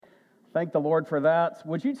Thank the Lord for that.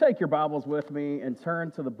 Would you take your Bibles with me and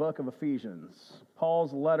turn to the book of Ephesians,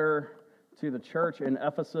 Paul's letter to the church in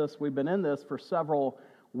Ephesus. We've been in this for several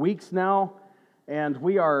weeks now, and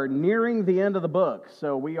we are nearing the end of the book.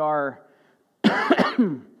 So we are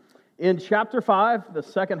in chapter 5, the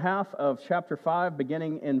second half of chapter 5,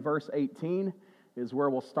 beginning in verse 18, is where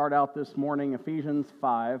we'll start out this morning, Ephesians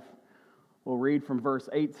 5. We'll read from verse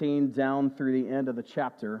 18 down through the end of the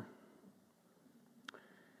chapter.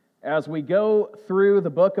 As we go through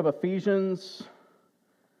the book of Ephesians,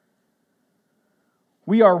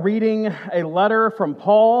 we are reading a letter from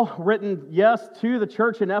Paul, written, yes, to the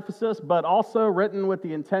church in Ephesus, but also written with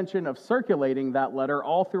the intention of circulating that letter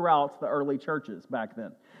all throughout the early churches back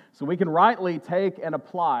then. So we can rightly take and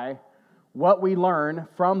apply what we learn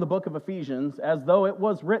from the book of Ephesians as though it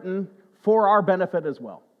was written for our benefit as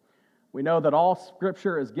well. We know that all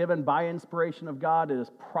Scripture is given by inspiration of God. It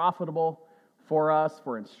is profitable for us,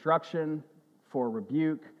 for instruction, for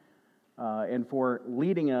rebuke, and for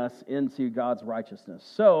leading us into God's righteousness.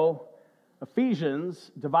 So,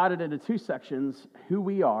 Ephesians, divided into two sections, who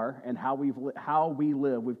we are and how we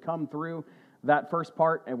live. We've come through that first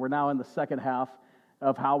part, and we're now in the second half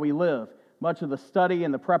of how we live. Much of the study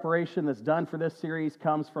and the preparation that's done for this series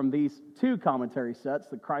comes from these two commentary sets,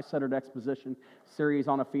 the Christ-Centered Exposition series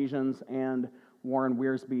on Ephesians and Warren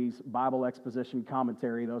Wiersbe's Bible Exposition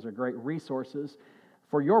Commentary. Those are great resources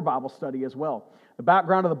for your Bible study as well. The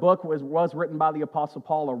background of the book was written by the Apostle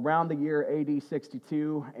Paul around the year AD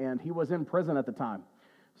 62, and he was in prison at the time.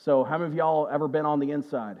 So how many of y'all ever been on the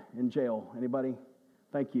inside in jail? Anybody?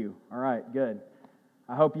 Thank you. All right, good.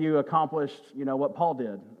 I hope you accomplished, what Paul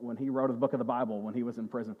did when he wrote the book of the Bible when he was in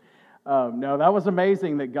prison. No, that was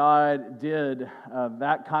amazing that God did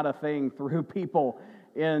that kind of thing through people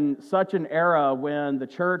in such an era when the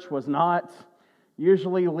church was not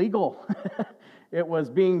usually legal. It was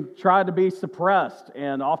being tried to be suppressed,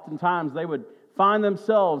 and oftentimes they would find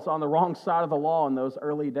themselves on the wrong side of the law in those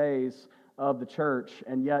early days of the church,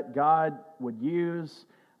 and yet God would use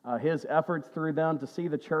His efforts through them to see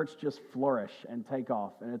the church just flourish and take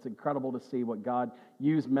off. And it's incredible to see what God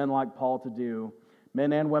used men like Paul to do,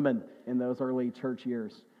 men and women in those early church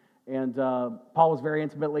years. And Paul was very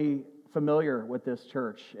intimately familiar with this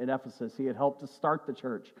church in Ephesus. He had helped to start the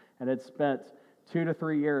church and had spent 2 to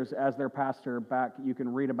 3 years as their pastor back. You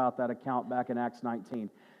can read about that account back in Acts 19.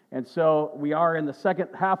 And so we are in the second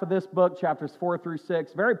half of this book, chapters 4 through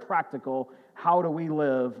 6, very practical. How do we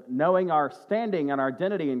live? Knowing our standing and our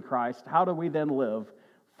identity in Christ, how do we then live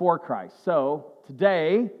for Christ? So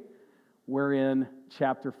today, we're in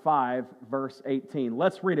chapter 5, verse 18.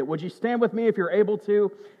 Let's read it. Would you stand with me if you're able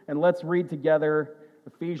to? And let's read together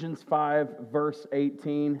Ephesians 5, verse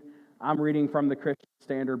 18. I'm reading from the Christian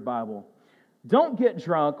Standard Bible. Don't get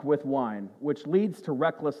drunk with wine, which leads to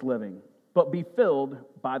reckless living, but be filled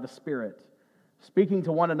by the Spirit, speaking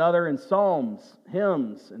to one another in psalms,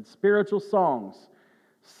 hymns, and spiritual songs,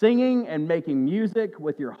 singing and making music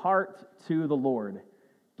with your heart to the Lord,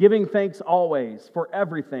 giving thanks always for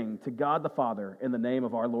everything to God the Father in the name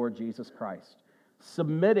of our Lord Jesus Christ,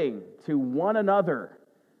 submitting to one another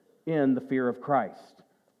in the fear of Christ.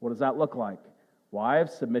 What does that look like?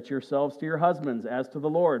 Wives, submit yourselves to your husbands as to the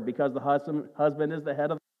Lord, because the husband is the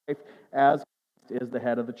head of the wife, as Christ is the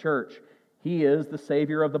head of the church. He is the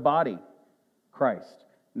Savior of the body, Christ.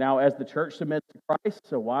 Now, as the church submits to Christ,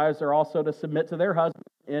 so wives are also to submit to their husbands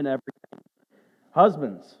in everything.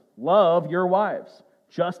 Husbands, love your wives,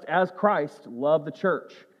 just as Christ loved the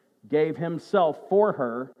church, gave himself for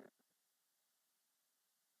her,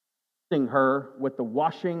 her with the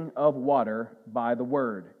washing of water by the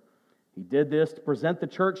word. He did this to present the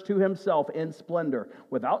church to himself in splendor,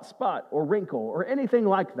 without spot or wrinkle or anything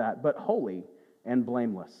like that, but holy and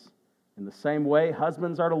blameless. In the same way,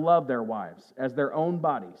 husbands are to love their wives as their own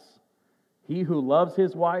bodies. He who loves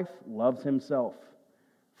his wife loves himself.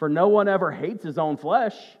 For no one ever hates his own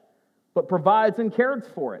flesh, but provides and cares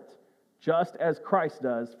for it, just as Christ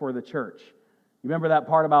does for the church. You remember that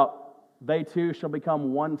part about they two shall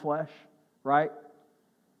become one flesh, right?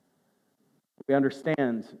 We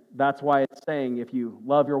understand that's why it's saying if you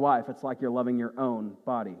love your wife, it's like you're loving your own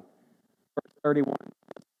body. Verse 31.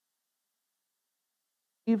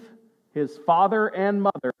 Leave his father and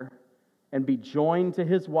mother and be joined to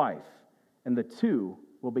his wife, and the two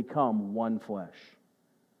will become one flesh.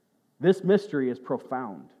 This mystery is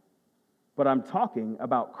profound, but I'm talking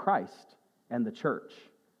about Christ and the church.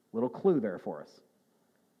 Little clue there for us.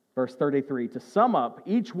 Verse 33, to sum up,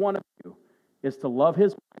 each one of you is to love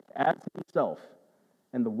his wife as himself,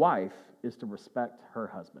 and the wife is to respect her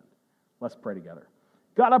husband. Let's pray together.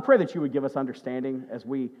 God, I pray that you would give us understanding as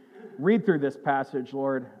we read through this passage,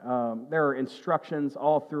 Lord. There are instructions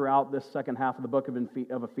all throughout this second half of the book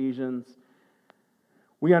of Ephesians.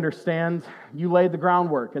 We understand you laid the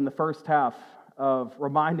groundwork in the first half of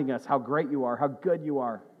reminding us how great you are, how good you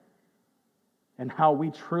are, and how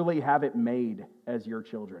we truly have it made as your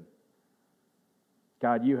children.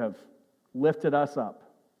 God, you have lifted us up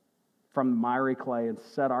from the miry clay and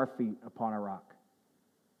set our feet upon a rock.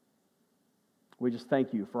 We just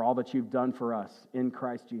thank you for all that you've done for us in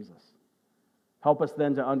Christ Jesus. Help us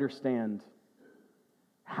then to understand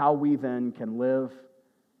how we then can live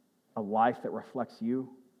a life that reflects you.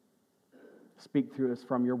 Speak through us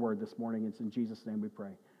from your word this morning. It's in Jesus' name we pray.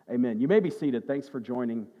 Amen. You may be seated. Thanks for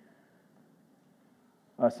joining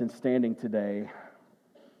us in standing today.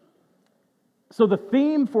 So the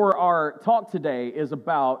theme for our talk today is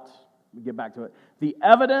about, let me get back to it, the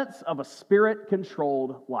evidence of a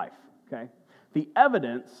spirit-controlled life. Okay? The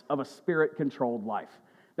evidence of a spirit-controlled life.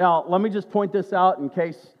 Now, let me just point this out in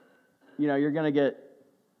case you're going to get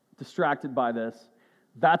distracted by this.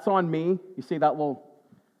 That's on me. You see that little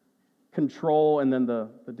control, and then the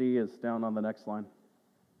D is down on the next line.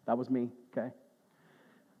 That was me, okay?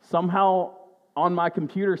 Somehow, on my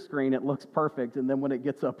computer screen, it looks perfect, and then when it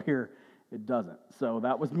gets up here, it doesn't. So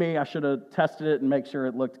that was me. I should have tested it and make sure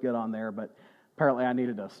it looked good on there, but apparently I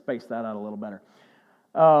needed to space that out a little better.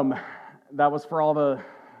 That was for all the,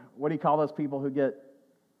 what do you call those people who get,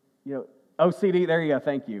 OCD? There you go,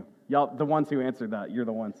 thank you. Y'all, the ones who answered that, you're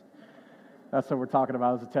the ones. That's what we're talking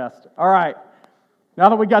about as a test. All right, now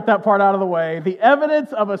that we got that part out of the way, the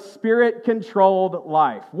evidence of a spirit-controlled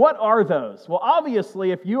life. What are those? Well,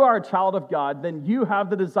 obviously, if you are a child of God, then you have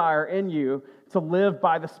the desire in you to live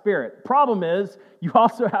by the Spirit. Problem is, you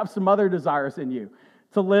also have some other desires in you.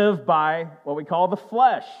 To live by what we call the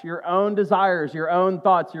flesh, your own desires, your own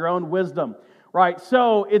thoughts, your own wisdom, right?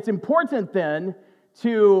 So it's important then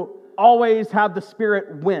to always have the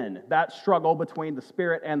Spirit win that struggle between the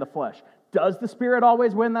Spirit and the flesh. Does the Spirit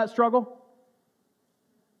always win that struggle?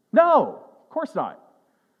 No, of course not.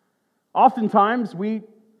 Oftentimes we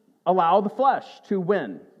allow the flesh to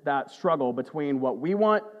win that struggle between what we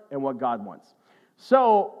want and what God wants.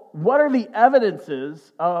 So what are the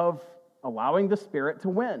evidences of allowing the Spirit to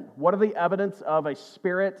win? What are the evidence of a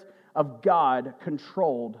Spirit of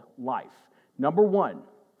God-controlled life? Number one,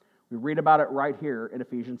 we read about it right here in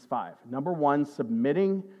Ephesians 5. Number one,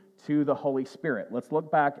 submitting to the Holy Spirit. Let's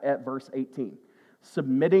look back at verse 18.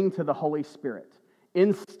 Submitting to the Holy Spirit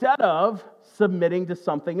instead of submitting to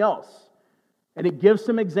something else. And it gives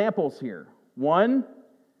some examples here. One,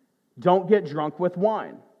 don't get drunk with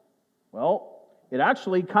wine. Well, it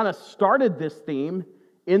actually kind of started this theme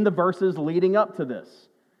in the verses leading up to this.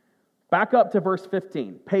 Back up to verse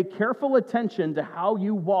 15. Pay careful attention to how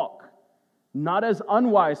you walk, not as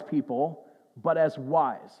unwise people, but as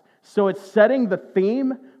wise. So it's setting the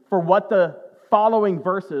theme for what the following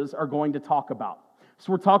verses are going to talk about.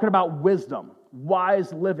 So we're talking about wisdom,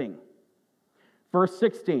 wise living. Verse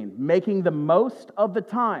 16, making the most of the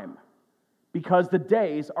time because the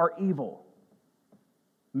days are evil.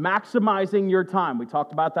 Maximizing your time. We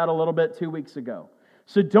talked about that a little bit 2 weeks ago.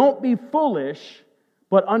 So don't be foolish,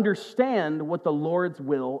 but understand what the Lord's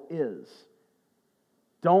will is.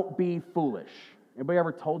 Don't be foolish. Anybody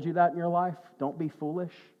ever told you that in your life? Don't be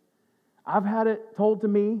foolish. I've had it told to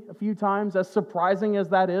me a few times, as surprising as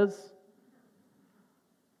that is.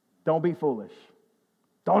 Don't be foolish.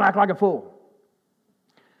 Don't act like a fool.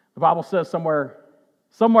 The Bible says somewhere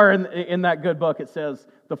in that good book, it says,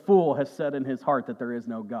 the fool has said in his heart that there is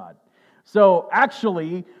no God. So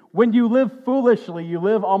actually, when you live foolishly, you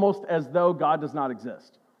live almost as though God does not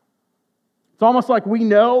exist. It's almost like we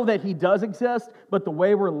know that He does exist, but the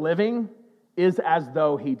way we're living is as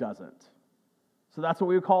though He doesn't. So that's what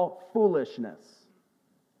we would call foolishness,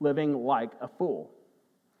 living like a fool.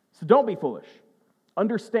 So don't be foolish.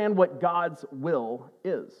 Understand what God's will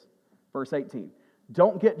is. Verse 18,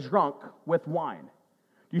 don't get drunk with wine.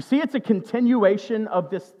 Do you see it's a continuation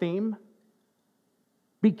of this theme?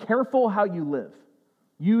 Be careful how you live.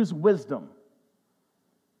 Use wisdom.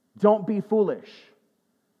 Don't be foolish.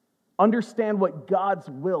 Understand what God's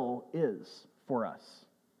will is for us.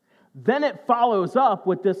 Then it follows up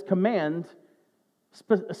with this command,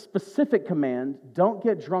 a specific command, don't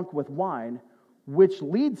get drunk with wine, which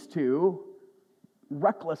leads to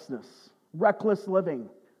recklessness, reckless living,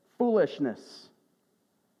 foolishness.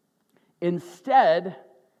 Instead,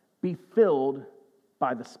 be filled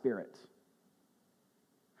by the Spirit.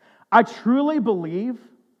 I truly believe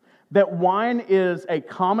that wine is a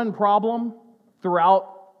common problem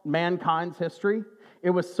throughout mankind's history.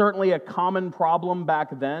 It was certainly a common problem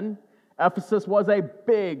back then, Ephesus was a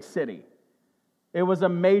big city. It was a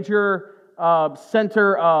major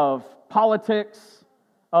center of politics,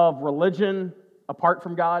 of religion, apart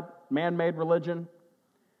from God, man-made religion.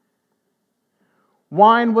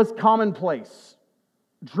 Wine was commonplace.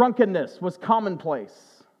 Drunkenness was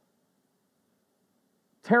commonplace.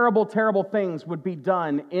 Terrible, terrible things would be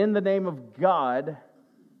done in the name of God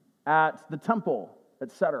at the temple,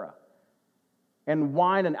 etc. And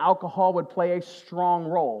wine and alcohol would play a strong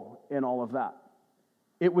role in all of that.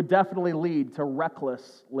 It would definitely lead to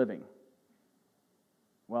reckless living.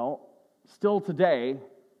 Well, still today,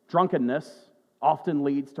 drunkenness often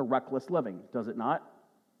leads to reckless living, does it not?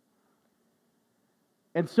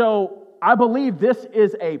 And so I believe this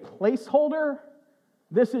is a placeholder.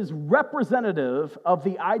 This is representative of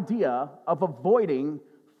the idea of avoiding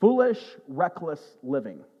foolish, reckless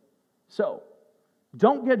living. So,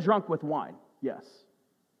 don't get drunk with wine, yes.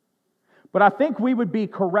 But I think we would be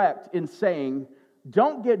correct in saying,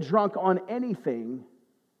 don't get drunk on anything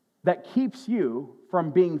that keeps you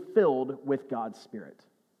from being filled with God's Spirit.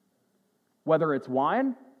 Whether it's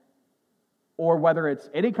wine, or whether it's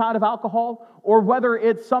any kind of alcohol, or whether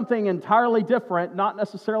it's something entirely different, not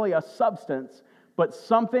necessarily a substance, but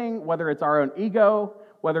something, whether it's our own ego,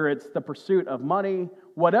 whether it's the pursuit of money,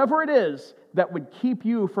 whatever it is that would keep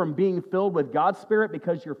you from being filled with God's Spirit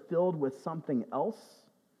because you're filled with something else,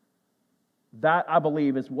 that, I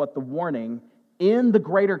believe, is what the warning in the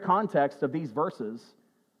greater context of these verses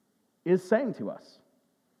is saying to us.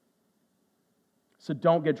 So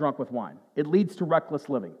don't get drunk with wine. It leads to reckless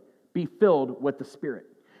living. Be filled with the Spirit.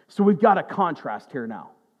 So we've got a contrast here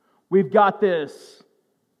now. We've got this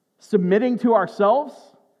submitting to ourselves,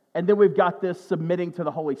 and then we've got this submitting to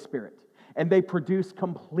the Holy Spirit. And they produce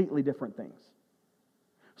completely different things.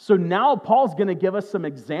 So now Paul's going to give us some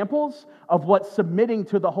examples of what submitting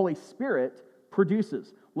to the Holy Spirit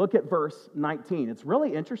produces. Look at verse 19. It's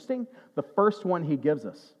really interesting. The first one he gives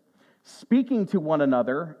us. Speaking to one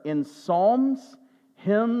another in psalms,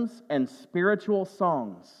 hymns, and spiritual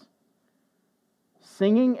songs,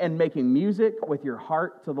 singing and making music with your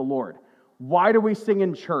heart to the Lord. Why do we sing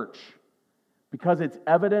in church? Because it's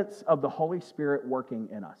evidence of the Holy Spirit working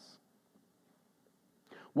in us.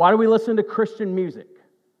 Why do we listen to Christian music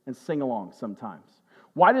and sing along sometimes?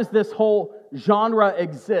 Why does this whole genre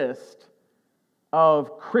exist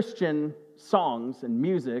of Christian songs and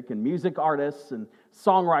music artists and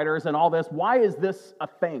songwriters and all this? Why is this a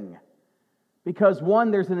thing? Because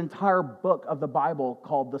one, there's an entire book of the Bible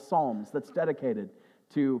called the Psalms that's dedicated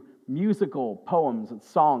to musical poems and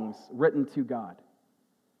songs written to God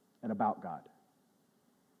and about God.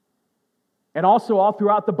 And also all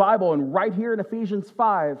throughout the Bible, and right here in Ephesians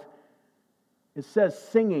 5, it says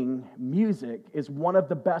singing, music, is one of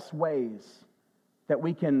the best ways that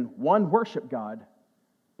we can, one, worship God,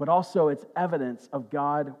 but also it's evidence of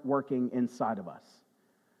God working inside of us.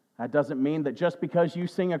 That doesn't mean that just because you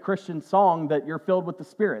sing a Christian song that you're filled with the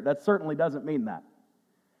Spirit. That certainly doesn't mean that.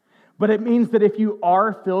 But it means that if you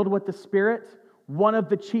are filled with the Spirit, one of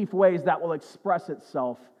the chief ways that will express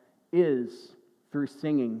itself is through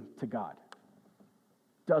singing to God.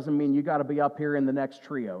 Doesn't mean you got to be up here in the next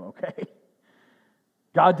trio, okay?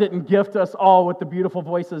 God didn't gift us all with the beautiful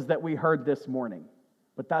voices that we heard this morning,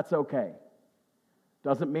 but that's okay.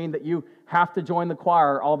 Doesn't mean that you have to join the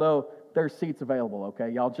choir, although there's seats available, okay?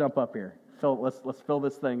 Y'all jump up here. Let's fill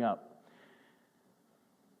this thing up.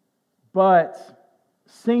 But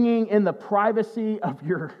singing in the privacy of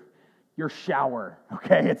your shower,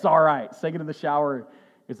 okay? It's all right. Singing in the shower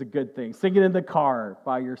is a good thing. Singing in the car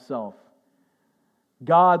by yourself.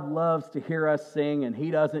 God loves to hear us sing, and He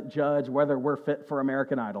doesn't judge whether we're fit for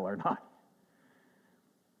American Idol or not.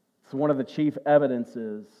 It's one of the chief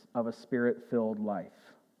evidences of a Spirit-filled life.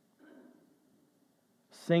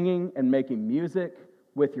 Singing and making music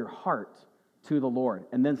with your heart to the Lord.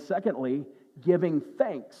 And then secondly, giving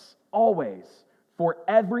thanks always for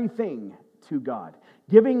everything to God.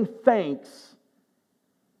 Giving thanks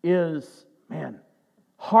is,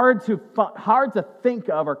 hard to think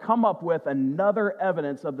of or come up with another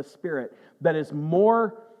evidence of the Spirit that is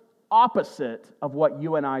more opposite of what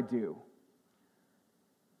you and I do.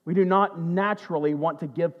 We do not naturally want to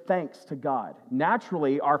give thanks to God.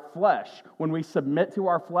 Naturally, our flesh, when we submit to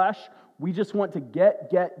our flesh, we just want to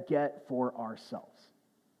get for ourselves.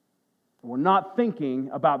 We're not thinking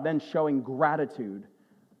about then showing gratitude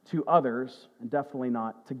to others, and definitely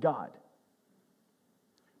not to God.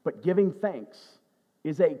 But giving thanks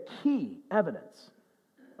is a key evidence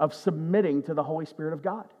of submitting to the Holy Spirit of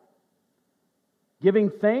God. Giving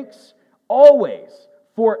thanks always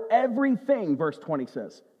for everything, verse 20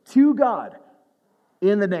 says, to God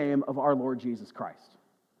in the name of our Lord Jesus Christ.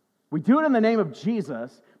 We do it in the name of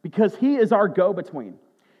Jesus because He is our go-between.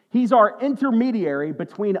 He's our intermediary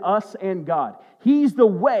between us and God. He's the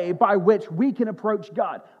way by which we can approach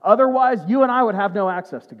God. Otherwise, you and I would have no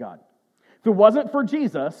access to God. If it wasn't for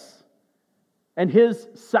Jesus and His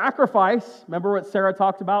sacrifice, remember what Sarah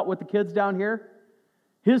talked about with the kids down here?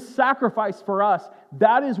 His sacrifice for us,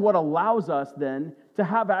 that is what allows us then to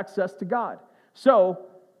have access to God. So,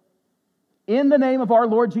 in the name of our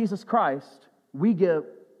Lord Jesus Christ, we get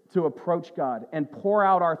to approach God and pour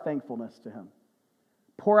out our thankfulness to Him.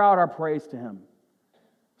 Pour out our praise to Him.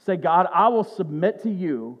 Say, God, I will submit to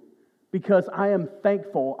you because I am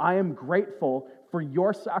thankful, I am grateful for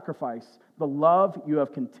your sacrifice, the love you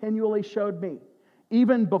have continually showed me.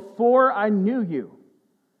 Even before I knew you,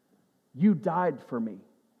 you died for me.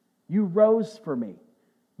 You rose for me.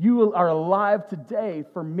 You are alive today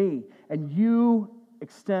for me, and you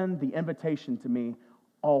extend the invitation to me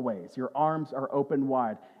always. Your arms are open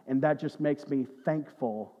wide, and that just makes me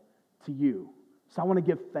thankful to you. So I want to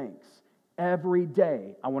give thanks. Every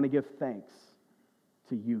day, I want to give thanks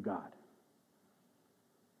to you, God.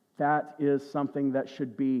 That is something that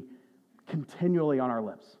should be continually on our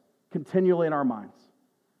lips, continually in our minds.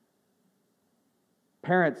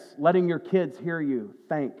 Parents, letting your kids hear you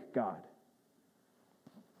thank God.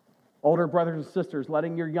 Older brothers and sisters,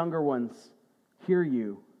 letting your younger ones hear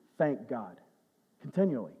you thank God.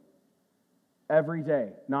 Continually. Every day,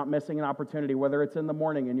 not missing an opportunity, whether it's in the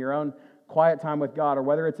morning in your own quiet time with God, or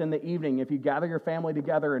whether it's in the evening, if you gather your family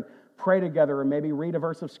together and pray together and maybe read a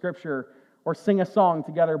verse of Scripture or sing a song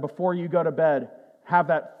together before you go to bed, have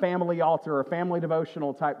that family altar or family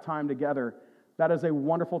devotional type time together. That is a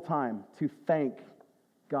wonderful time to thank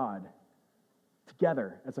God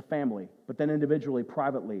together as a family, but then individually,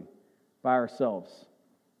 privately, by ourselves.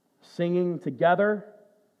 Singing together,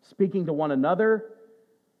 speaking to one another,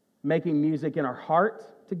 making music in our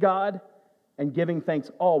heart to God, and giving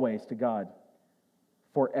thanks always to God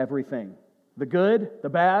for everything. The good, the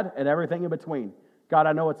bad, and everything in between. God,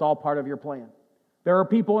 I know it's all part of your plan. There are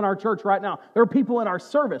people in our church right now, there are people in our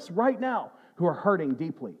service right now who are hurting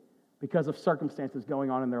deeply because of circumstances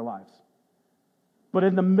going on in their lives. But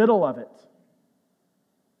in the middle of it,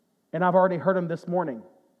 and I've already heard them this morning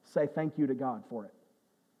say thank you to God for it.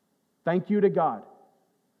 Thank you to God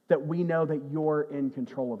that we know that you're in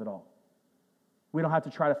control of it all. We don't have to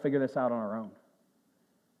try to figure this out on our own.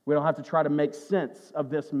 We don't have to try to make sense of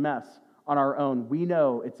this mess on our own. We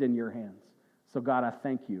know it's in your hands. So God, I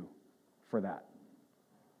thank you for that.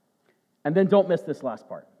 And then don't miss this last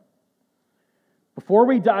part. Before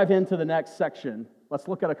we dive into the next section, let's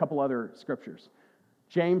look at a couple other scriptures.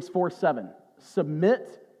 James 4:7,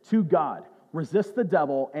 submit to God, resist the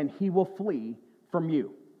devil, and he will flee from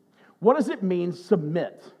you. What does it mean,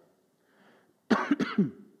 submit?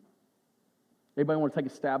 Anybody want to take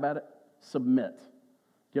a stab at it? Submit.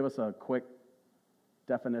 Give us a quick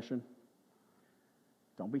definition.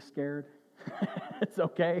 Don't be scared. It's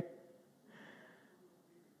okay.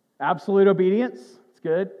 Absolute obedience. It's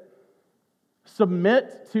good.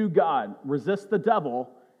 Submit to God. Resist the devil,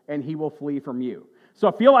 and he will flee from you. So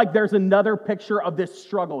I feel like there's another picture of this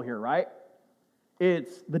struggle here, right?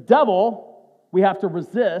 It's the devil we have to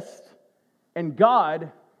resist, and God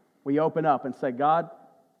we open up and say, God,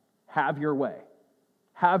 have your way.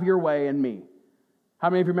 Have your way in me. How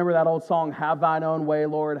many of you remember that old song, Have Thine Own Way,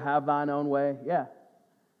 Lord, have Thine Own way? Yeah.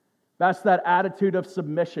 That's that attitude of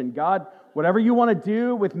submission. God, whatever you want to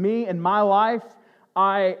do with me in my life,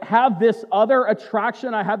 I have this other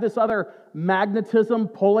attraction, I have this other magnetism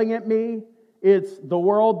pulling at me. It's the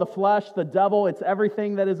world, the flesh, the devil. It's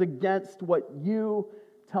everything that is against what you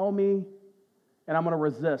tell me. And I'm going to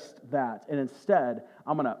resist that. And instead,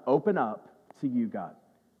 I'm going to open up to you, God.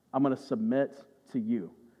 I'm going to submit to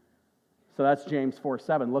you. So that's James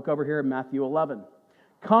 4:7. Look over here in Matthew 11.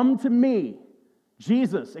 Come to me.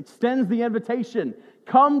 Jesus extends the invitation.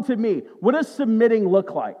 Come to me. What does submitting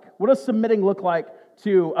look like? What does submitting look like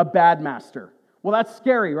to a bad master? Well, that's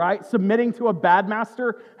scary, right? Submitting to a bad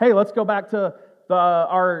master. Hey, let's go back to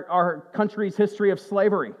our country's history of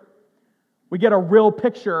slavery. We get a real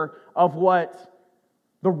picture of what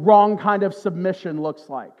the wrong kind of submission looks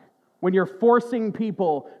like. When you're forcing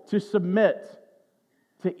people to submit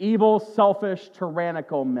to evil, selfish,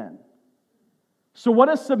 tyrannical men. So what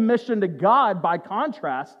does submission to God, by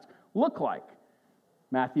contrast, look like?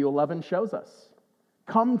 Matthew 11 shows us.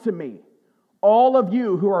 Come to me, all of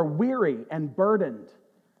you who are weary and burdened,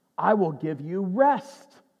 I will give you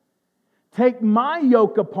rest. Take my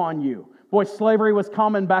yoke upon you. Boy, slavery was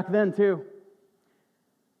common back then too.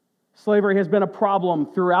 Slavery has been a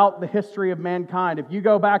problem throughout the history of mankind. If you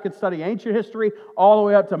go back and study ancient history all the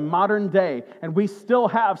way up to modern day, and we still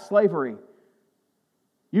have slavery,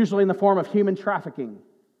 usually in the form of human trafficking,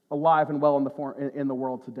 alive and well in the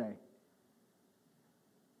world today.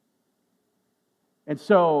 And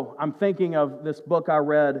so I'm thinking of this book I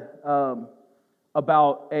read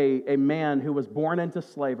about a man who was born into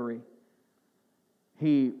slavery.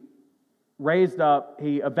 He raised up,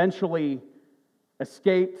 he eventually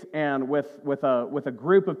escaped, and with a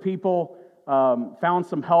group of people found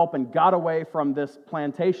some help and got away from this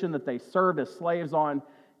plantation that they served as slaves on.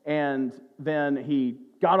 And then he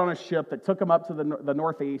got on a ship that took him up to the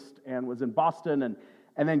Northeast and was in Boston,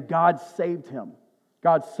 and then God saved him.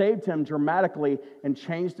 God saved him dramatically and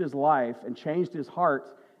changed his life and changed his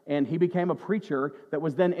heart, and he became a preacher that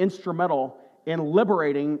was then instrumental in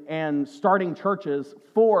liberating and starting churches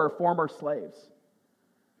for former slaves.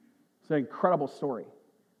 It's an incredible story.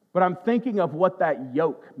 But I'm thinking of what that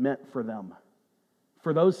yoke meant for them,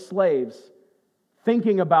 for those slaves,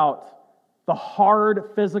 thinking about the hard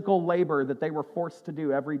physical labor that they were forced to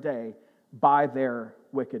do every day by their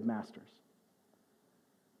wicked masters.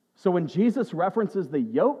 So when Jesus references the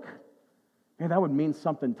yoke, man, that would mean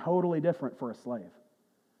something totally different for a slave.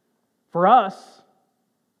 For us,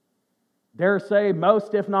 dare say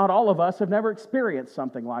most, if not all of us, have never experienced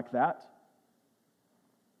something like that.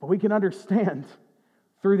 But we can understand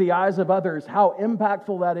through the eyes of others how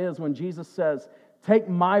impactful that is when Jesus says, take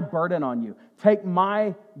my burden on you, take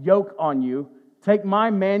my yoke on you, take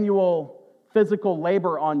my manual physical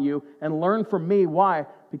labor on you, and learn from me. Why?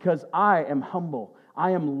 Because I am humble.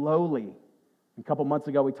 I am lowly. A couple months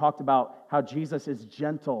ago, we talked about how Jesus is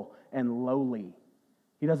gentle and lowly.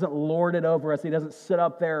 He doesn't lord it over us. He doesn't sit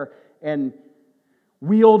up there and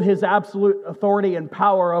wield his absolute authority and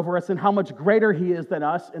power over us and how much greater he is than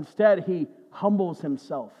us. Instead, he humbles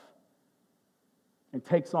himself and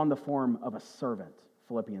takes on the form of a servant,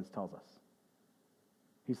 Philippians tells us.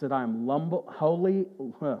 He said, I am holy.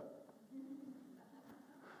 We're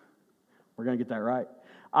going to get that right.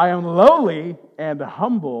 I am lowly and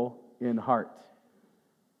humble in heart,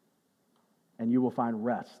 and you will find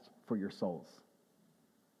rest for your souls.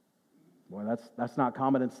 Boy, that's not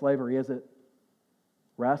common in slavery, is it?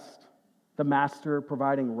 Rest. The master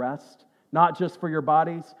providing rest, not just for your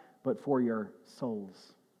bodies, but for your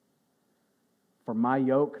souls. For my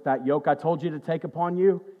yoke, that yoke I told you to take upon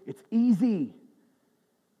you, it's easy.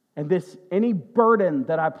 And any burden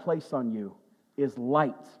that I place on you is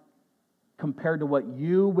light compared to what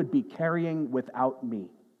you would be carrying without me.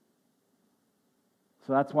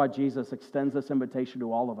 So that's why Jesus extends this invitation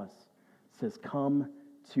to all of us. He says, come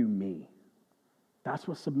to me. That's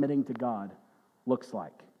what submitting to God looks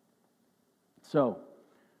like. So,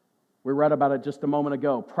 we read about it just a moment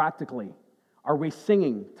ago. Practically, are we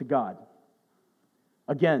singing to God?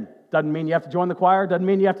 Again, doesn't mean you have to join the choir, doesn't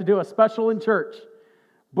mean you have to do a special in church,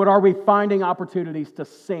 but are we finding opportunities to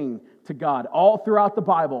sing to God? All throughout the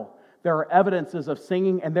Bible, there are evidences of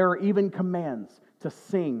singing, and there are even commands to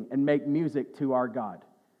sing and make music to our God.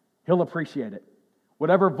 He'll appreciate it.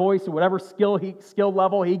 Whatever voice or whatever skill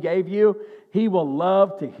level He gave you, He will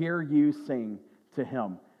love to hear you sing to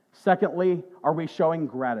Him. Secondly, are we showing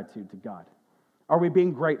gratitude to God? Are we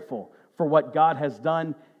being grateful for what God has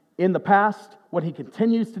done in the past, what He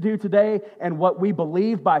continues to do today, and what we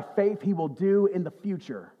believe by faith He will do in the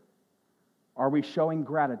future? Are we showing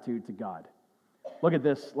gratitude to God? Look at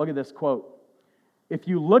this quote. If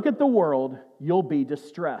you look at the world, you'll be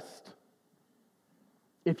distressed.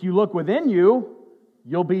 If you look within you,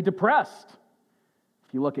 you'll be depressed.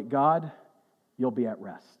 If you look at God, you'll be at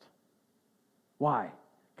rest. Why?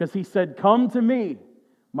 Because He said, come to me.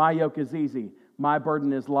 My yoke is easy. My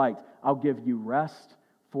burden is light. I'll give you rest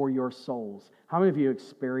for your souls. How many of you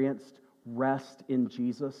experienced rest in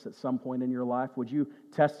Jesus at some point in your life? Would you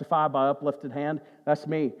testify by uplifted hand? That's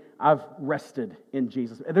me. I've rested in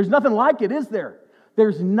Jesus. There's nothing like it, is there?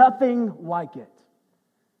 There's nothing like it.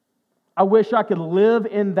 I wish I could live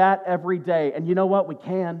in that every day. And you know what? We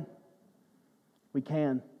can. We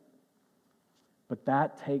can. But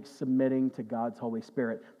that takes submitting to God's Holy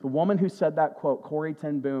Spirit. The woman who said that quote, Corrie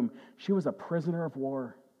ten Boom, she was a prisoner of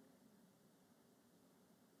war.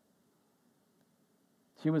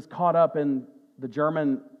 She was caught up in the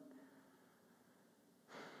German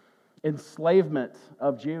enslavement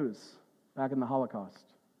of Jews back in the Holocaust.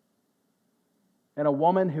 And a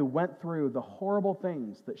woman who went through the horrible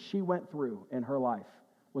things that she went through in her life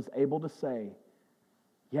was able to say,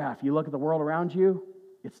 yeah, if you look at the world around you,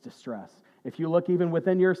 it's distress. If you look even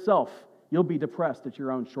within yourself, you'll be depressed at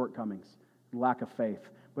your own shortcomings, lack of faith.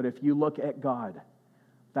 But if you look at God,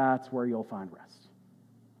 that's where you'll find rest.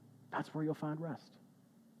 that's where you'll find rest.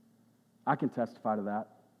 I can testify to that.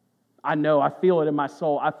 I know, I feel it in my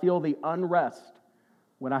soul. I feel the unrest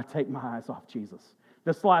when I take my eyes off Jesus.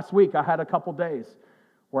 This last week, I had a couple days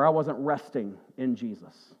where I wasn't resting in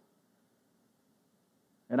Jesus.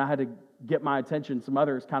 And I had to get my attention. Some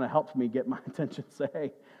others kind of helped me get my attention. Say, hey,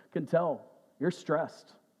 I can tell you're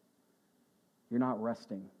stressed. You're not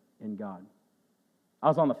resting in God. I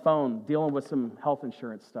was on the phone dealing with some health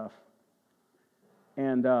insurance stuff.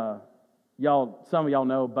 And some of y'all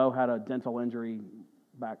know Bo had a dental injury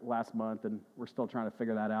back last month, and we're still trying to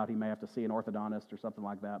figure that out. He may have to see an orthodontist or something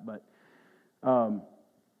like that. But I'm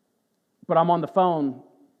on the phone.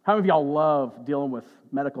 How many of y'all love dealing with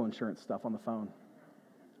medical insurance stuff on the phone?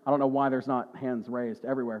 I don't know why there's not hands raised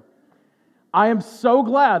everywhere. I am so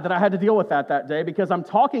glad that I had to deal with that day, because I'm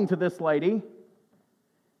talking to this lady,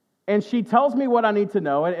 and she tells me what I need to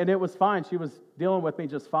know, and it was fine. She was dealing with me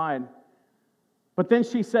just fine. But then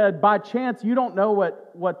she said, by chance, you don't know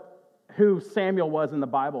who Samuel was in the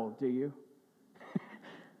Bible, do you?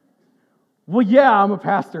 Well, yeah, I'm a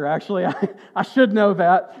pastor, actually. I should know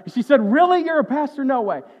that. She said, really? You're a pastor? No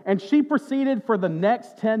way. And she proceeded for the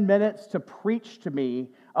next 10 minutes to preach to me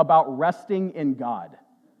about resting in God.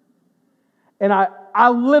 And I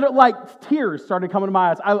literally, like, tears started coming to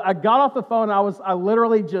my eyes. I got off the phone, and I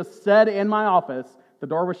literally just said in my office, the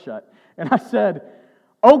door was shut, and I said,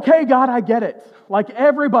 okay, God, I get it. Like,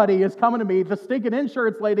 everybody is coming to me. The stinking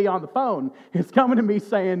insurance lady on the phone is coming to me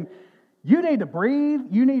saying, you need to breathe,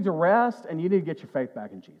 you need to rest, and you need to get your faith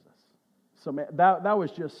back in Jesus. So man, that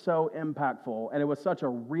was just so impactful, and it was such a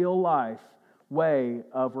real-life way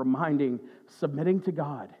of reminding submitting to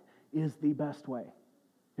God is the best way.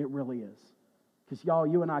 It really is. Because y'all,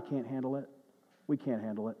 you and I can't handle it. We can't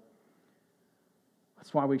handle it.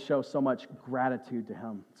 That's why we show so much gratitude to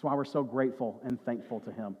Him. That's why we're so grateful and thankful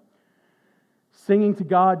to Him. Singing to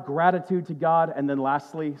God, gratitude to God, and then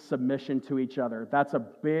lastly, submission to each other. That's a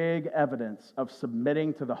big evidence of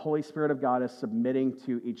submitting to the Holy Spirit of God, is submitting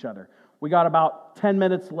to each other. We got about 10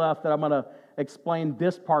 minutes left that I'm going to explain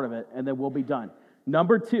this part of it, and then we'll be done.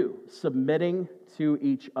 Number 2, submitting to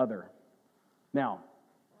each other. Now,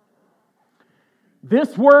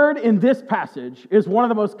 this word in this passage is one of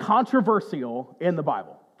the most controversial in the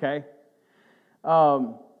Bible, okay?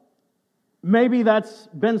 Maybe that's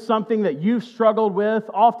been something that you've struggled with.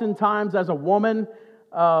 Oftentimes as a woman,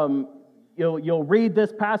 you'll read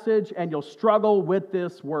this passage and you'll struggle with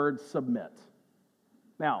this word submit.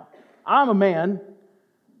 Now, I'm a man,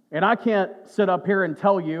 and I can't sit up here and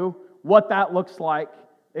tell you what that looks like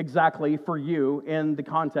exactly for you in the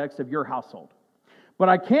context of your household. But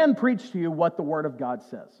I can preach to you what the Word of God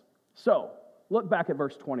says. So, look back at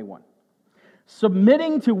verse 21.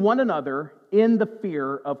 Submitting to one another in the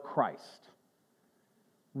fear of Christ.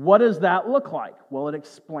 What does that look like? Well, it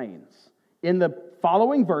explains. In the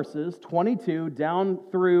following verses, 22 down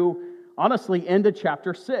through, honestly, into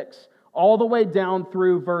chapter 6, all the way down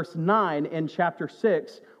through verse 9 in chapter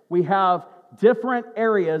 6, we have different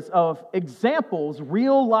areas of examples,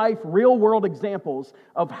 real life, real world examples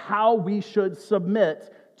of how we should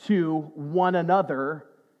submit to one another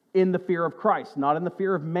in the fear of Christ. Not in the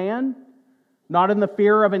fear of man, not in the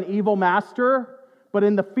fear of an evil master, but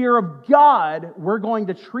in the fear of God. We're going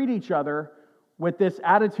to treat each other with this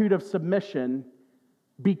attitude of submission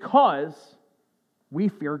because we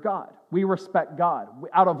fear God. We respect God.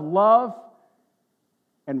 Out of love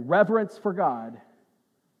and reverence for God,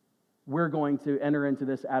 we're going to enter into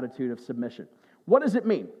this attitude of submission. What does it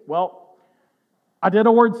mean? Well, I did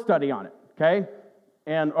a word study on it, okay?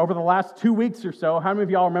 And over the last 2 weeks or so, how many of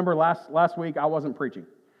y'all remember last week I wasn't preaching?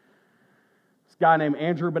 This guy named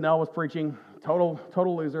Sam Bunnell was preaching. Total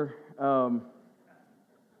loser.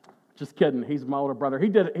 Just kidding. He's my older brother. He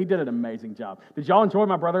did an amazing job. Did y'all enjoy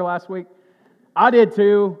my brother last week? I did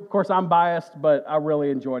too. Of course, I'm biased, but I really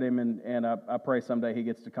enjoyed him, and I pray someday he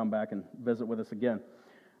gets to come back and visit with us again.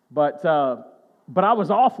 But I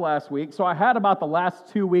was off last week, so I had about the last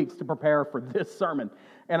 2 weeks to prepare for this sermon.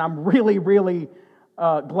 And I'm really, really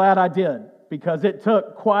glad I did, because it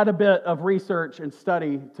took quite a bit of research and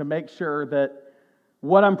study to make sure that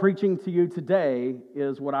what I'm preaching to you today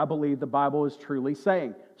is what I believe the Bible is truly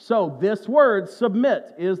saying. So this word,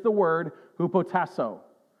 submit, is the word hupotasso.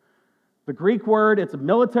 The Greek word, it's a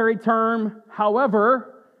military term.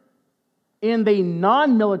 However, in the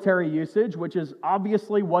non-military usage, which is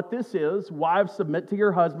obviously what this is, wives, submit to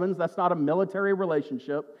your husbands. That's not a military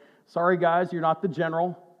relationship. Sorry, guys, you're not the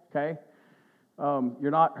general, okay? You're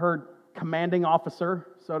not her commanding officer,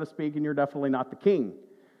 so to speak, and you're definitely not the king.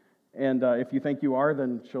 And if you think you are,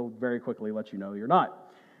 then she'll very quickly let you know you're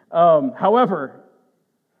not. However,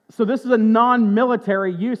 So this is a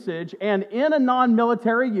non-military usage, and in a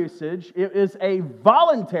non-military usage, it is a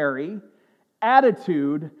voluntary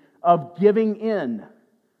attitude of giving in,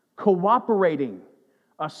 cooperating,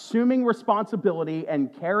 assuming responsibility,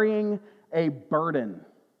 and carrying a burden.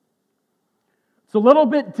 It's a little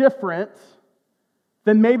bit different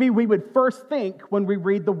than maybe we would first think when we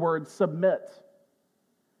read the word submit.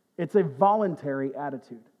 It's a voluntary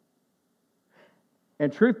attitude.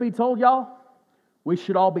 And truth be told, y'all, we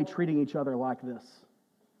should all be treating each other like this.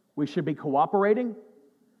 We should be cooperating,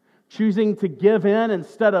 choosing to give in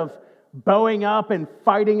instead of bowing up and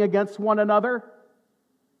fighting against one another.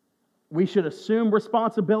 We should assume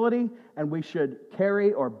responsibility, and we should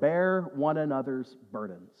carry or bear one another's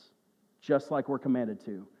burdens, just like we're commanded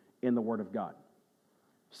to in the Word of God.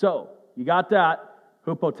 So, you got that,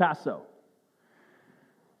 hupotasso.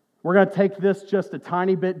 We're going to take this just a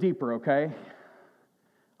tiny bit deeper, okay?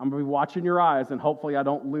 I'm going to be watching your eyes, and hopefully I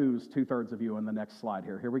don't lose 2/3 of you in the next slide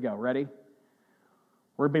here. Here we go. Ready?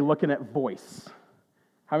 We're going to be looking at voice.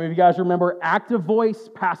 How many of you guys remember active voice,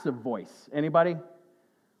 passive voice? Anybody?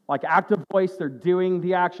 Like active voice, they're doing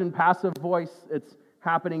the action. Passive voice, it's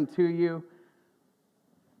happening to you.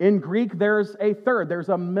 In Greek, there's a third. There's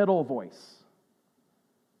a middle voice.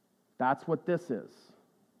 That's what this is.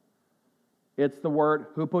 It's the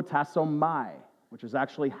word hupotassomai, which is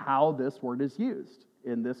actually how this word is used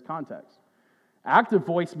in this context. Active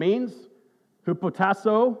voice means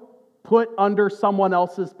hupotasso, put under someone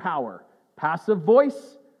else's power. Passive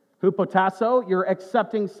voice, hupotasso, you're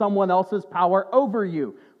accepting someone else's power over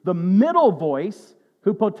you. The middle voice,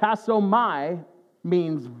 hupotassomai,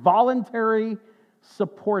 means voluntary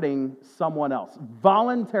supporting someone else.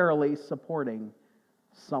 Voluntarily supporting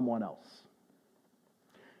someone else.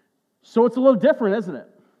 So it's a little different, isn't it?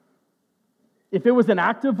 If it was an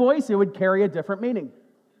active voice, it would carry a different meaning.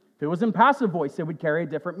 If it was in passive voice, it would carry a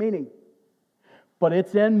different meaning. But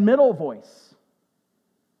it's in middle voice,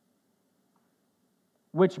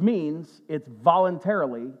 which means it's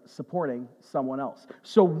voluntarily supporting someone else.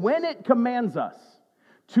 So when it commands us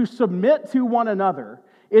to submit to one another,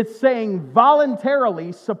 it's saying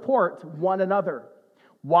voluntarily support one another.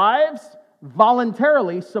 Wives,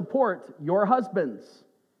 voluntarily support your husbands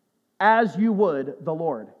as you would the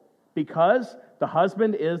Lord, because the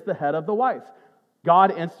husband is the head of the wife.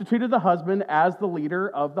 God instituted the husband as the leader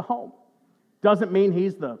of the home. Doesn't mean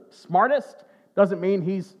he's the smartest, doesn't mean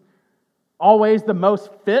he's always the most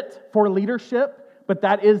fit for leadership, but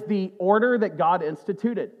that is the order that God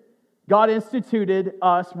instituted. God instituted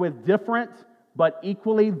us with different but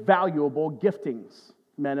equally valuable giftings,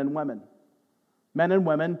 men and women. Men and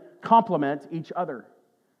women complement each other.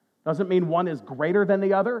 Doesn't mean one is greater than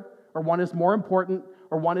the other, or one is more important,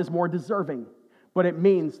 or one is more deserving. But it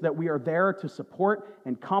means that we are there to support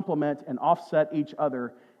and complement and offset each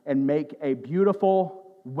other and make a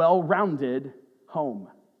beautiful, well-rounded home.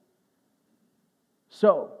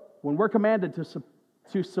 So, when we're commanded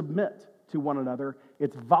to submit to one another,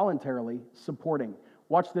 it's voluntarily supporting.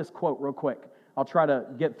 Watch this quote real quick. I'll try to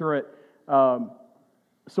get through it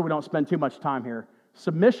so we don't spend too much time here.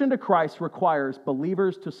 Submission to Christ requires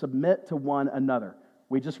believers to submit to one another.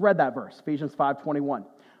 We just read that verse, Ephesians 5:21.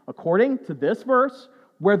 According to this verse,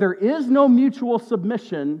 where there is no mutual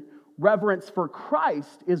submission, reverence for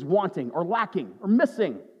Christ is wanting or lacking or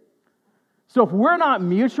missing. So if we're not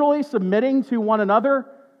mutually submitting to one another,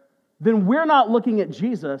 then we're not looking at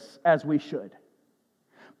Jesus as we should.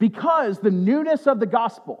 Because the newness of the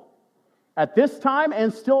gospel at this time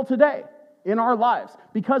and still today in our lives,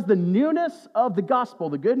 because the newness of the gospel,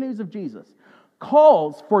 the good news of Jesus,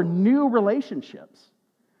 calls for new relationships.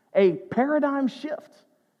 A paradigm shift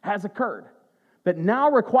has occurred that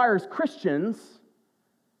now requires Christians,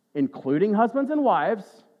 including husbands and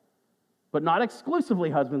wives, but not exclusively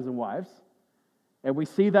husbands and wives. And we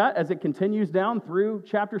see that as it continues down through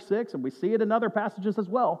chapter 6, and we see it in other passages as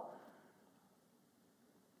well,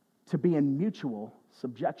 to be in mutual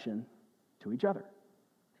subjection to each other.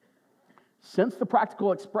 Since the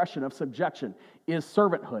practical expression of subjection is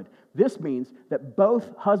servanthood, this means that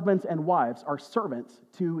both husbands and wives are servants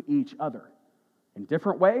to each other. In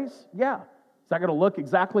different ways? Yeah. Is that going to look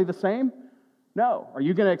exactly the same? No. Are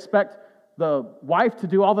you going to expect the wife to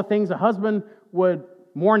do all the things a husband would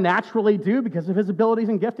more naturally do because of his abilities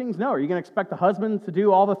and giftings? No. Are you going to expect the husband to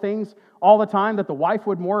do all the things all the time that the wife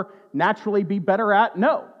would more naturally be better at?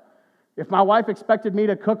 No. If my wife expected me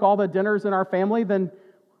to cook all the dinners in our family, then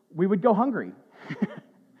we would go hungry.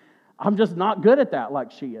 I'm just not good at that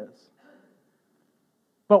like she is.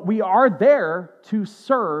 But we are there to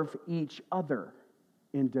serve each other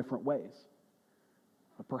in different ways.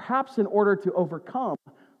 But perhaps in order to overcome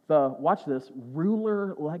watch this,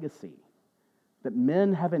 ruler legacy that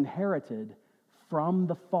men have inherited from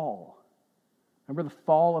the fall. Remember the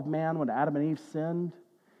fall of man when Adam and Eve sinned,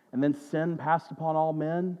 and then sin passed upon all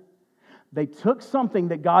men? They took something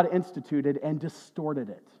that God instituted and distorted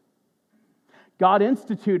it. God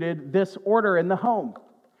instituted this order in the home,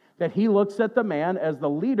 that He looks at the man as the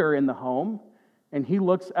leader in the home, and He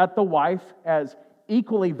looks at the wife as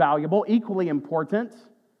equally valuable, equally important,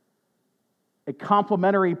 a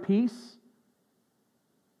complementary piece.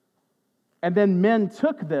 And then men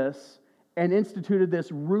took this and instituted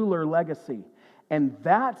this ruler legacy. And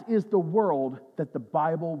that is the world that the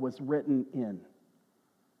Bible was written in.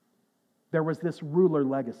 There was this ruler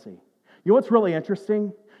legacy. You know what's really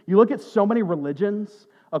interesting? You look at so many religions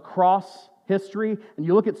across history, and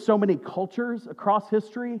you look at so many cultures across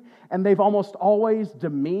history, and they've almost always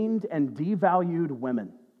demeaned and devalued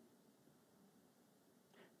women.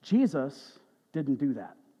 Jesus didn't do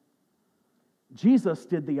that. Jesus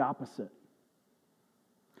did the opposite.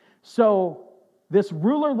 So, this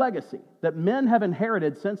ruler legacy that men have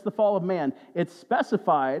inherited since the fall of man, it's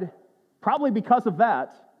specified, probably because of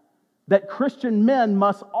that Christian men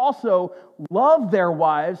must also love their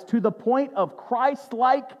wives to the point of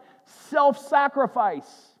Christ-like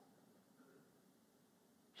self-sacrifice.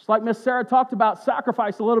 Just like Miss Sarah talked about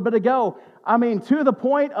sacrifice a little bit ago. I mean, to the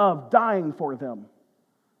point of dying for them,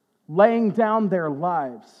 laying down their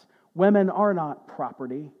lives. Women are not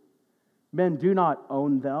property. Men do not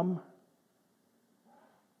own them.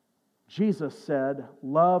 Jesus said,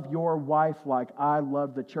 love your wife like I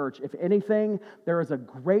love the church. If anything, there is a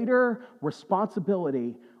greater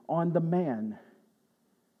responsibility on the man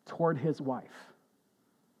toward his wife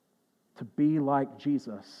to be like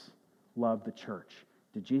Jesus loved the church.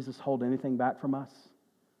 Did Jesus hold anything back from us?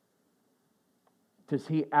 Does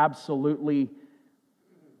He absolutely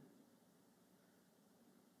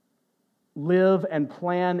live and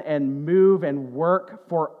plan and move and work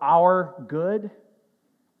for our good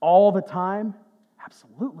all the time?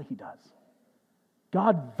 Absolutely He does.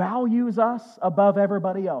 God values us above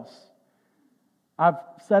everybody else. I've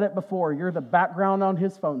said it before, you're the background on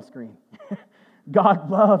His phone screen. God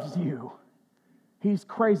loves you. He's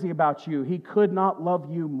crazy about you. He could not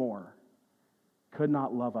love you more. Could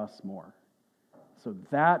not love us more. So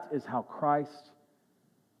that is how Christ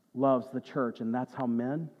loves the church, and that's how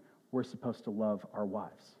men, we're supposed to love our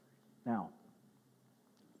wives. Now,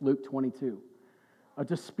 Luke 22. A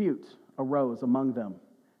dispute arose among them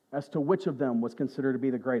as to which of them was considered to be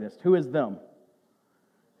the greatest. Who is them?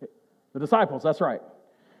 The disciples, that's right.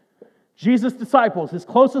 Jesus' disciples, His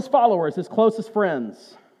closest followers, His closest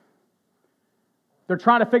friends. They're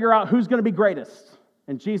trying to figure out who's going to be greatest.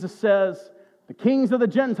 And Jesus says, the kings of the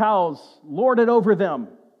Gentiles lord it over them.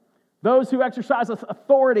 Those who exercise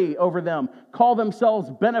authority over them call themselves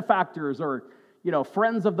benefactors or,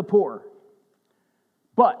 friends of the poor.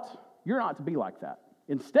 But you're not to be like that.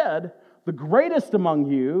 Instead, the greatest among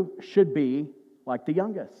you should be like the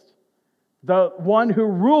youngest, the one who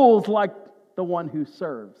rules like the one who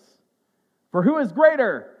serves. For who is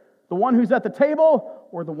greater, the one who's at the table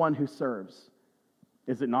or the one who serves?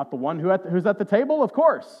 Is it not the one who's at the table? Of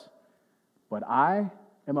course. But I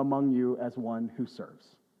am among you as one who serves.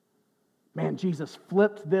 Man, Jesus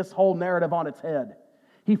flipped this whole narrative on its head.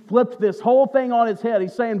 He flipped this whole thing on its head.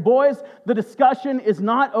 He's saying, boys, the discussion is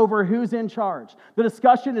not over who's in charge. The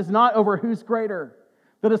discussion is not over who's greater.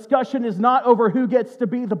 The discussion is not over who gets to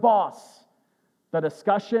be the boss. The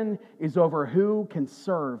discussion is over who can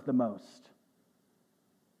serve the most.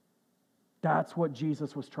 That's what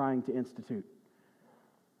Jesus was trying to institute.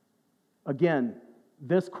 Again,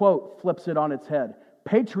 this quote flips it on its head.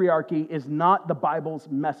 Patriarchy is not the Bible's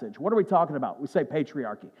message. What are we talking about? We say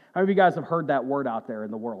patriarchy. How many of you guys have heard that word out there in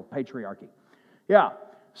the world? Patriarchy. Yeah.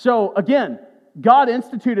 So again, God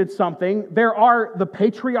instituted something. There are the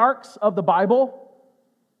patriarchs of the Bible.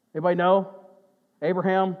 Anybody know?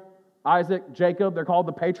 Abraham, Isaac, Jacob. They're called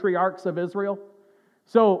the patriarchs of Israel.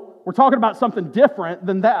 So we're talking about something different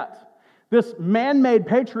than that. This man-made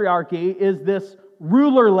patriarchy is this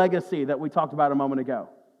ruler legacy that we talked about a moment ago.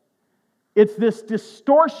 It's this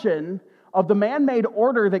distortion of the man-made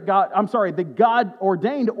order the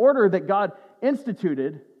God-ordained order that God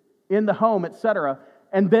instituted in the home, etc.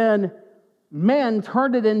 And then men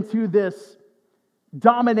turned it into this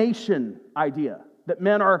domination idea that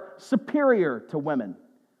men are superior to women.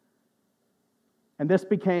 And this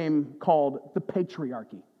became called the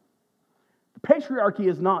patriarchy. The patriarchy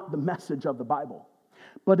is not the message of the Bible,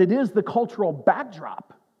 but it is the cultural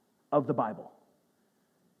backdrop of the Bible.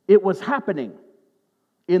 It was happening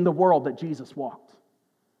in the world that Jesus walked.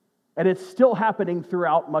 And it's still happening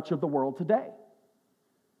throughout much of the world today.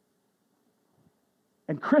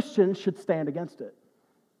 And Christians should stand against it.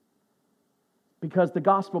 Because the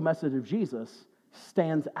gospel message of Jesus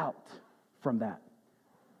stands out from that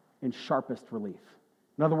in sharpest relief.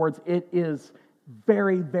 In other words, it is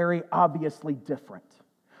very, very obviously different.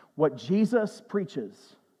 What Jesus preaches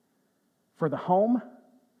for the home,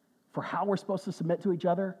 for how we're supposed to submit to each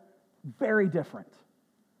other, very different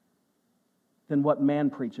than what man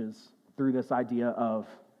preaches through this idea of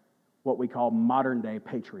what we call modern-day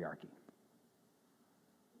patriarchy.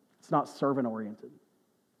 It's not servant-oriented.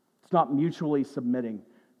 It's not mutually submitting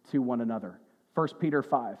to one another. 1 Peter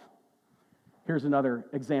 5. Here's another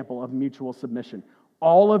example of mutual submission.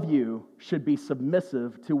 All of you should be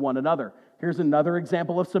submissive to one another. Here's another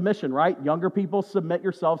example of submission, right? Younger people, submit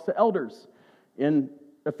yourselves to elders. In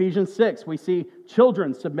Ephesians 6, we see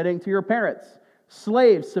children submitting to your parents,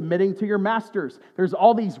 slaves submitting to your masters. There's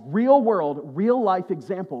all these real-world, real-life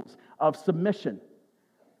examples of submission.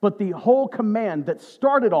 But the whole command that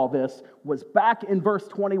started all this was back in verse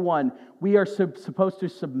 21. We are supposed to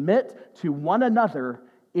submit to one another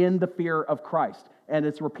in the fear of Christ. And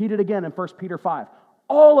it's repeated again in 1 Peter 5.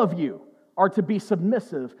 All of you are to be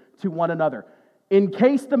submissive to one another. In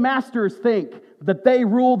case the masters think that they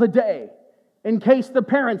rule the day, in case the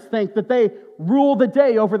parents think that they rule the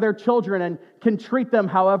day over their children and can treat them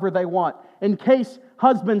however they want, in case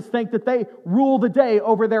husbands think that they rule the day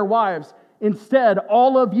over their wives, instead,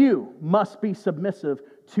 all of you must be submissive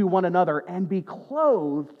to one another and be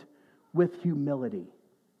clothed with humility.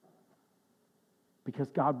 Because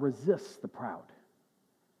God resists the proud.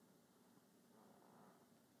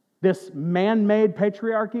 This man-made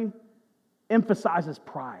patriarchy emphasizes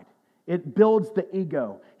pride. It builds the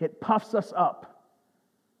ego. It puffs us up.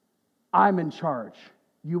 I'm in charge.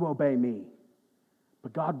 You obey me.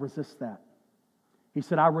 But God resists that. He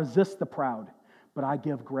said, I resist the proud, but I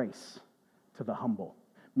give grace to the humble.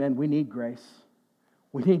 Men, we need grace.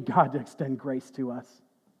 We need God to extend grace to us.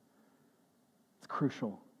 It's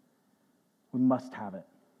crucial. We must have it.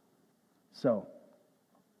 So,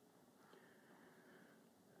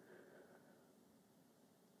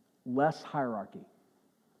 less hierarchy,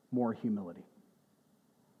 more humility.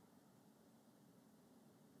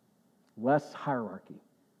 Less hierarchy,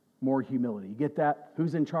 more humility. You get that?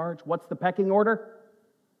 Who's in charge? What's the pecking order?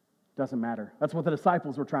 Doesn't matter. That's what the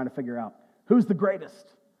disciples were trying to figure out. Who's the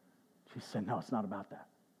greatest? Jesus said, no, it's not about that.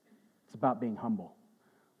 It's about being humble.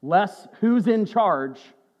 Less who's in charge.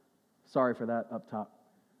 Sorry for that up top.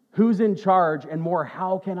 Who's in charge, and more,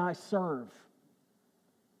 how can I serve?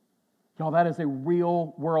 Y'all, that is a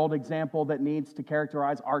real world example that needs to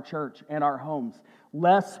characterize our church and our homes.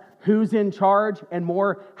 Less who's in charge, and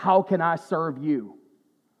more, how can I serve you?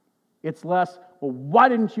 It's less, well, why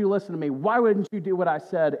didn't you listen to me? Why wouldn't you do what I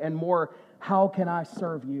said? And more, how can I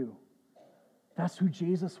serve you? That's who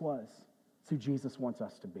Jesus was. That's who Jesus wants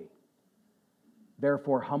us to be.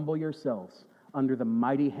 Therefore, humble yourselves under the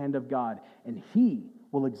mighty hand of God, and He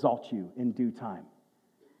will exalt you in due time.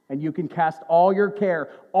 And you can cast all your care,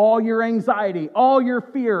 all your anxiety, all your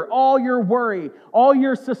fear, all your worry, all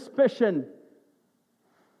your suspicion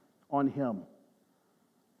on Him,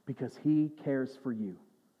 because He cares for you.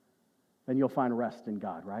 Then you'll find rest in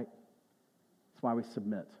God, right? That's why we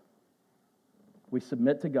submit. We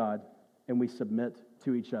submit to God, and we submit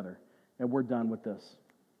to each other. And we're done with this.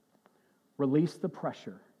 Release the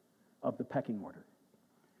pressure of the pecking order.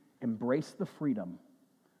 Embrace the freedom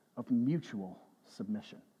of mutual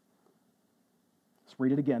submission. Let's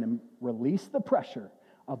read it again. And release the pressure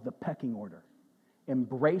of the pecking order.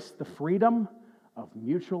 Embrace the freedom of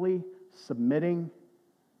mutually submitting,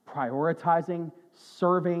 prioritizing,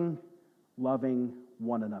 serving, loving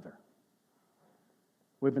one another.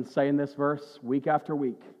 We've been saying this verse week after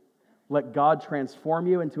week. Let God transform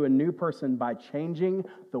you into a new person by changing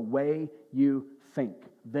the way you think.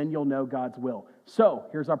 Then you'll know God's will. So,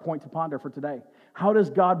 here's our point to ponder for today. How does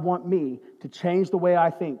God want me to change the way I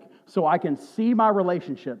think so I can see my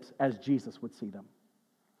relationships as Jesus would see them?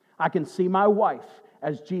 I can see my wife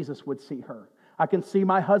as Jesus would see her. I can see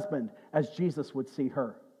my husband as Jesus would see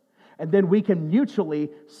her. And then we can mutually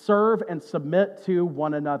serve and submit to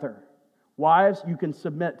one another. Wives, you can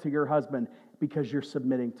submit to your husband because you're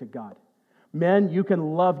submitting to God. Men, you can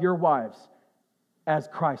love your wives as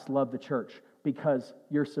Christ loved the church because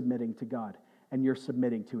you're submitting to God and you're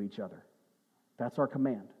submitting to each other. That's our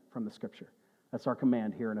command from the Scripture. That's our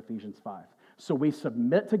command here in Ephesians 5. So we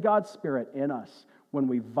submit to God's Spirit in us when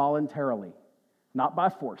we voluntarily, not by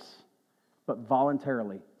force, but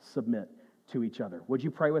voluntarily submit to each other. Would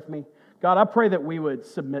you pray with me? God, I pray that we would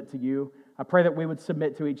submit to you. I pray that we would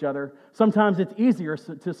submit to each other. Sometimes it's easier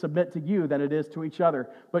to submit to you than it is to each other.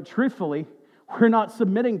 But truthfully, We're not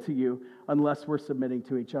submitting to you unless we're submitting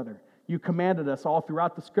to each other. You commanded us all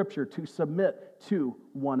throughout the Scripture to submit to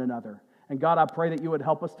one another. And God, I pray that you would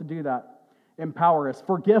help us to do that. Empower us.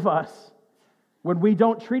 Forgive us when we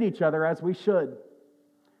don't treat each other as we should.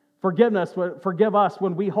 Forgive us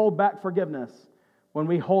when we hold back forgiveness, when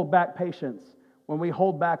we hold back patience, when we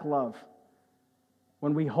hold back love,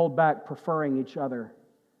 when we hold back preferring each other,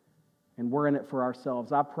 and we're in it for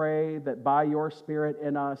ourselves. I pray that by your Spirit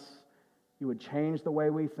in us, you would change the way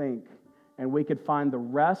we think, and we could find the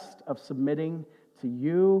rest of submitting to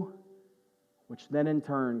you, which then in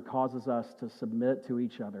turn causes us to submit to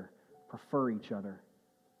each other, prefer each other,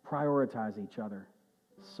 prioritize each other,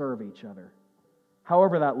 serve each other.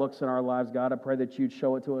 However that looks in our lives, God, I pray that you'd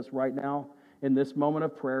show it to us right now in this moment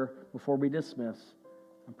of prayer before we dismiss.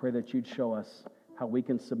 I pray that you'd show us how we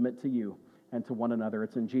can submit to you and to one another.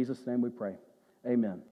 It's in Jesus' name we pray. Amen.